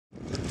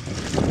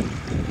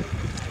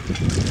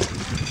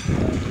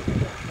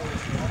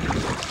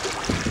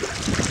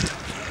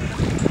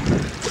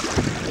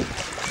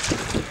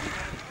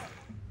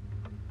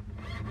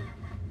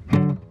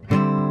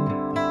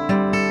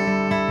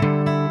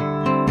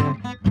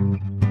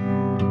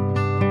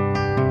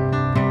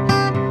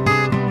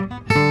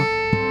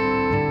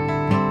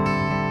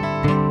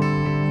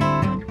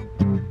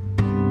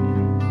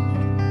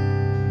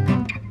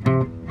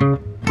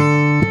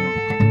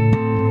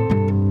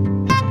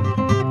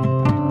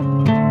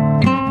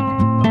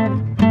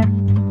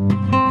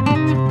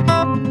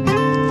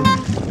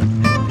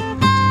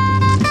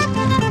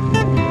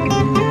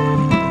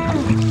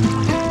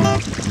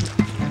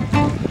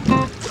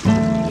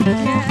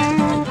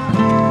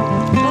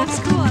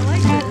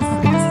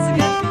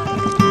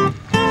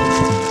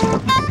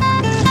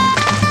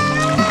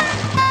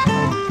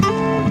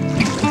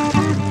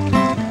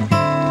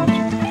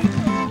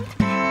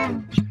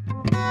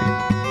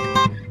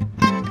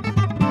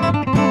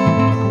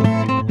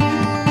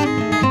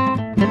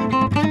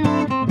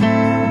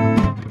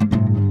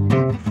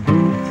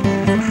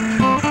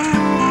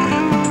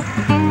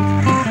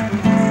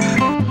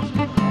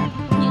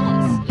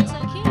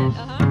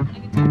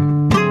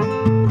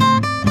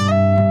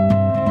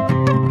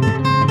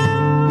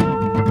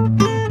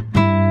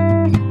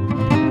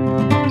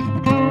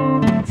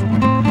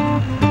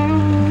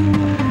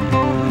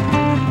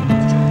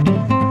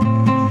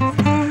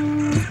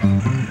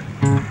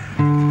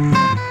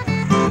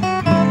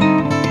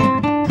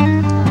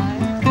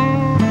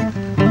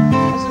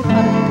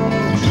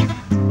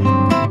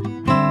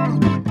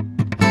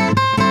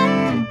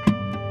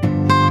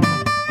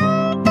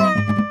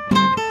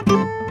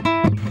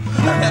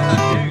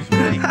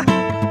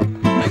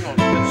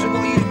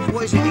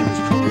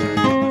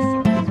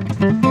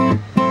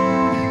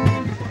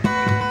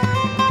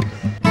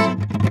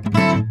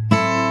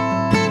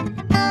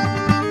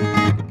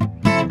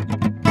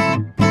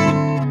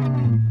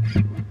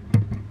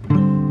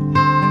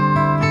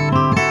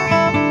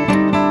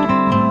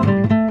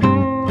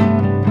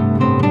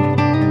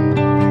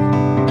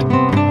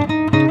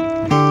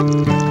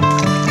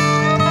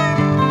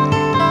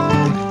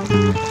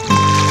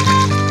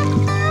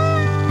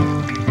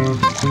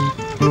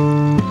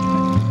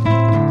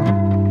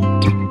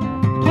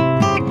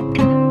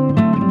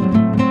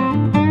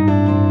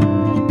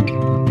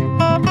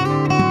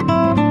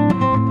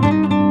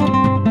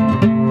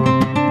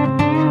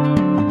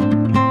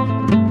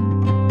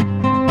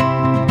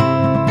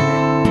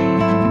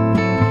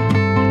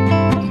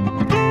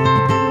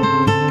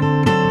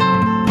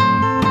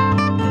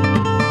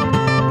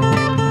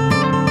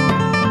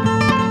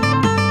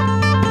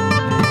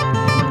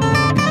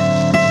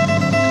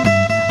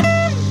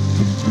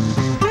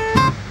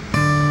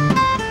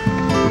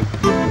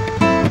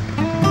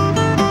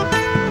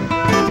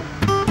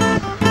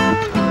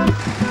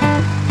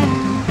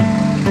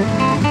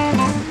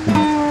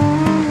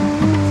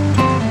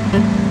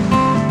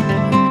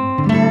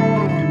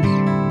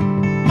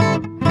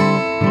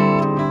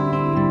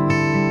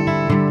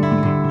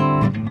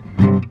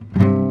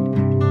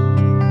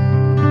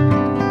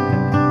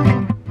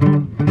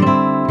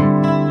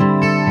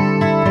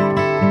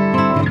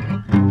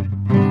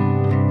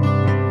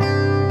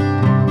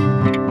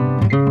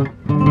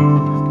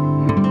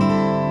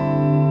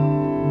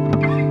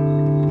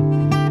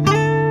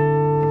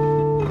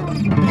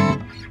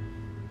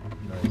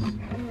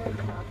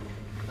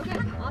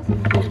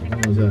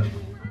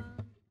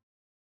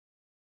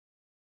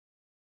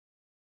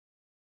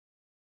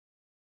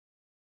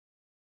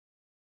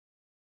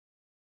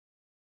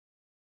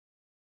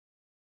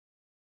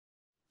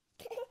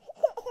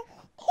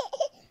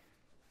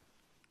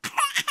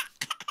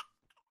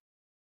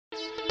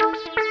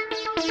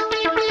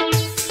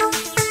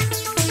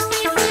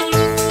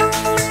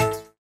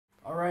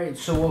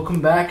So welcome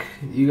back,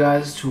 you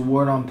guys, to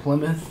Word on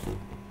Plymouth.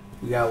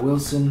 We got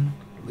Wilson,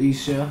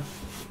 Alicia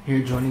here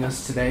joining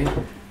us today.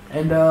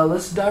 And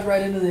let's dive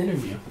right into the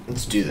interview.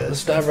 Let's do this.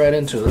 Let's dive right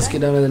into it. Let's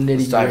get down to the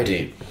nitty Dive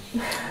gritty.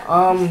 deep.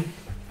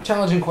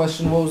 Challenging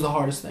question. What was the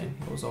hardest thing?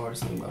 What was the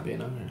hardest thing about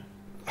being out here?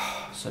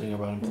 Studying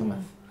abroad in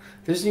Plymouth.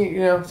 There's,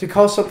 to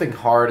call something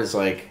hard is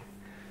like,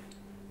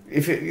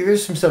 if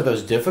there's some stuff that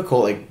was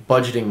difficult, like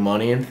budgeting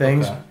money and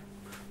things.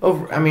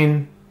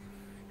 Okay.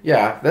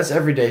 Yeah, that's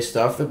everyday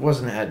stuff. That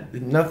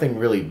had nothing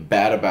really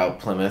bad about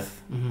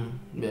Plymouth.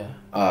 Mm-hmm. Yeah.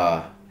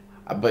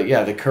 But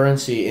yeah, the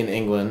currency in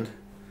England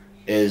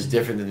is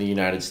different than the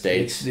United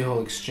States. It's the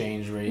whole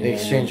exchange rate. The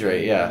exchange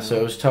rate, yeah. So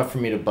it was tough for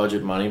me to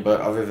budget money,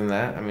 but other than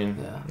that,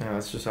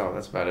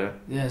 that's about it.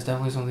 Yeah, it's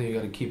definitely something you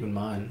got to keep in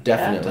mind.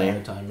 Definitely.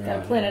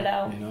 Gotta plan it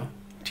out.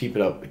 Keep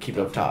it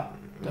up top,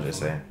 as I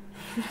say.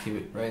 Keep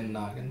it right in the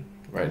noggin.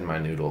 Right in my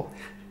noodle.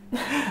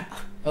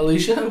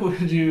 Alicia, what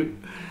do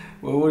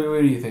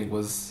you think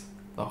was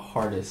the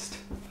hardest,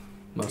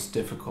 most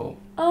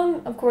difficult?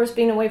 Of course,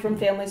 being away from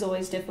family is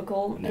always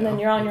difficult, and then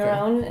you're on your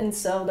own, and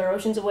so they're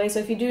oceans away. So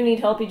if you do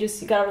need help, you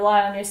gotta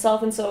rely on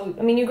yourself, and so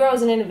you grow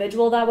as an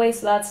individual that way,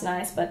 so that's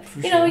nice. But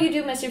you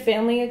do miss your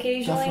family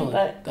occasionally,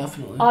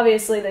 Definitely.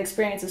 Obviously the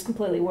experience is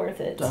completely worth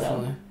it.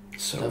 Definitely,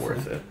 so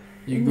worth it.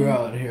 You grow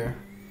out here,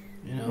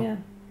 Yeah.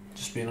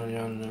 just being on your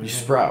own. And everything. You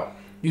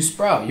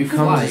sprout. You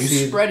fly.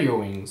 You spread your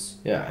wings.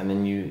 Yeah, and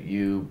then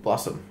you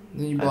blossom.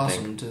 Then you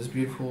blossom into this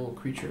beautiful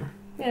creature.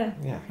 Yeah.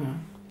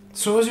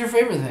 So, what was your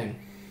favorite thing?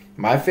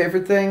 My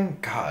favorite thing,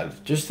 God,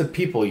 just the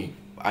people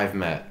I've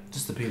met.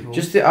 Just the people.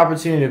 Just the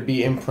opportunity to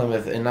be in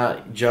Plymouth and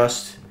not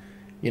just,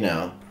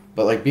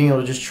 but like being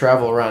able to just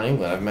travel around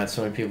England. I've met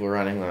so many people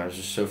around England. I was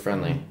just so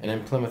friendly, and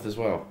in Plymouth as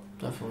well.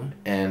 Definitely.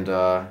 And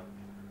the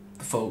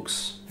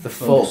folks.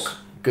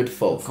 good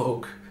folk. The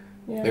folk.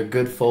 Yeah. They're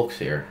good folks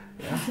here.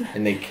 Yeah.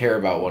 And they care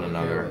about one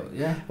another.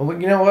 Yeah.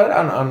 Well, you know what?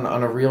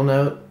 On a real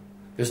note,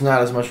 there's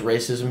not as much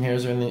racism here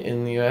as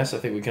in the U.S. I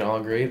think we can all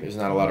agree. There's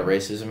not a lot of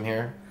racism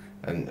here,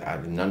 and I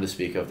have none to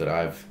speak of that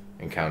I've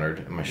encountered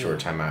in my short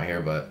time out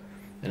here. But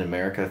in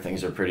America,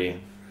 things are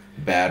pretty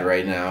bad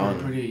right now.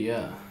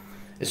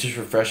 It's just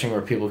refreshing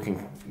where people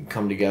can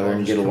come together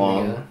and get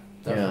along.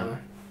 Definitely.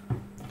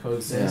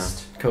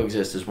 Coexist. Yeah.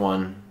 Coexist is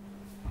one.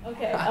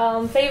 Okay.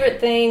 Favorite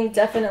thing,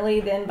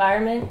 definitely the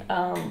environment.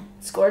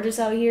 It's gorgeous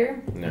out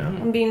here. Yeah.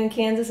 I'm being in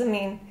Kansas.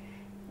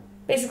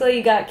 Basically,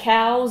 you got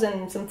cows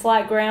and some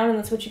flat ground, and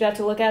that's what you got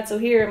to look at. So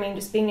here,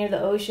 just being near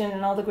the ocean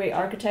and all the great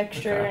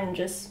architecture and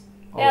just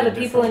the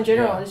people in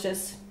general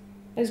is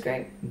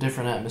great.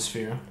 Different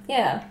atmosphere.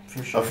 Yeah,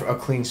 for sure. A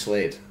clean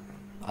slate.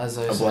 A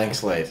blank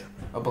slate.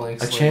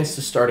 A chance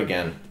to start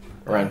again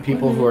around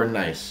people who are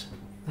nice.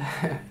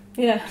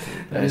 Yeah.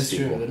 That is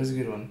true. That is a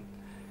good one.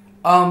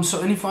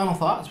 So any final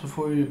thoughts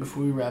before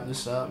we wrap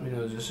this up?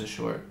 Just a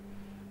short.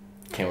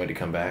 Can't wait to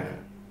come back.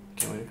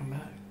 Can't wait to come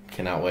back.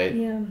 Cannot wait.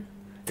 Yeah.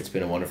 It's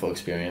been a wonderful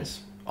experience.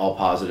 All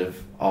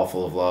positive, all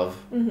full of love.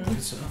 Mm-hmm.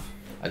 Good stuff.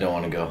 I don't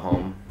want to go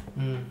home.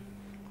 Mm.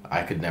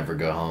 I could never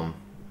go home,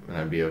 and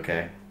I'd be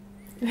okay.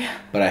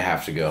 But I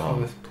have to go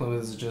home.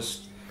 Plymouth's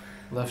just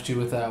left you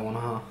with that one,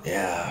 huh?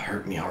 Yeah,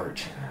 hurt me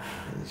heart.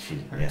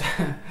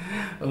 Yeah.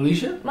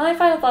 Alicia? My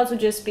final thoughts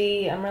would just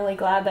be, I'm really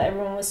glad that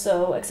everyone was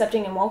so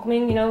accepting and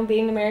welcoming.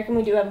 Being American,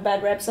 we do have a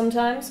bad rep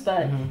sometimes,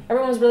 but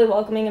everyone was really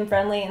welcoming and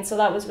friendly, and so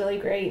that was really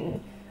great.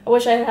 And I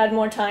wish I had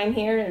more time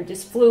here. It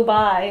just flew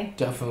by.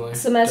 Definitely.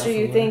 Semester,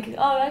 you think,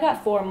 I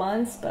got 4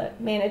 months, but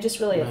man, it just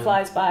really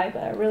flies by.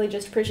 But I really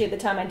just appreciate the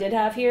time I did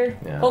have here.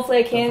 Yeah. Hopefully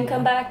I can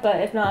come back,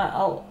 but if not,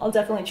 I'll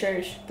definitely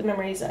cherish the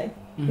memories I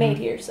made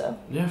here. So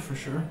yeah, for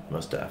sure.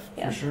 Most def.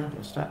 Yeah. For sure.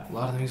 Most def. A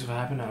lot of things have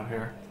happened out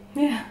here.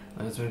 Yeah.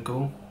 And it's been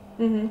cool.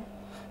 Mm-hmm.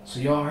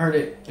 So y'all heard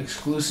it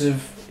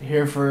exclusive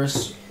here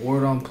first.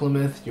 Word on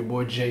Plymouth. Your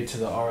boy Jay to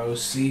the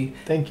ROC.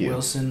 Thank you.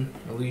 Wilson,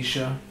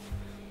 Alicia.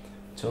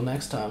 Till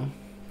next time.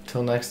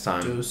 Till next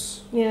time.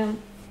 Deuce. Yeah.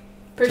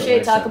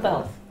 Appreciate Taco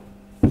Bell.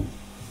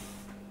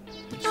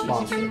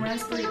 Sponsor.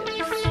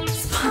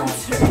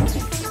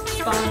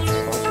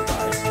 Sponsor.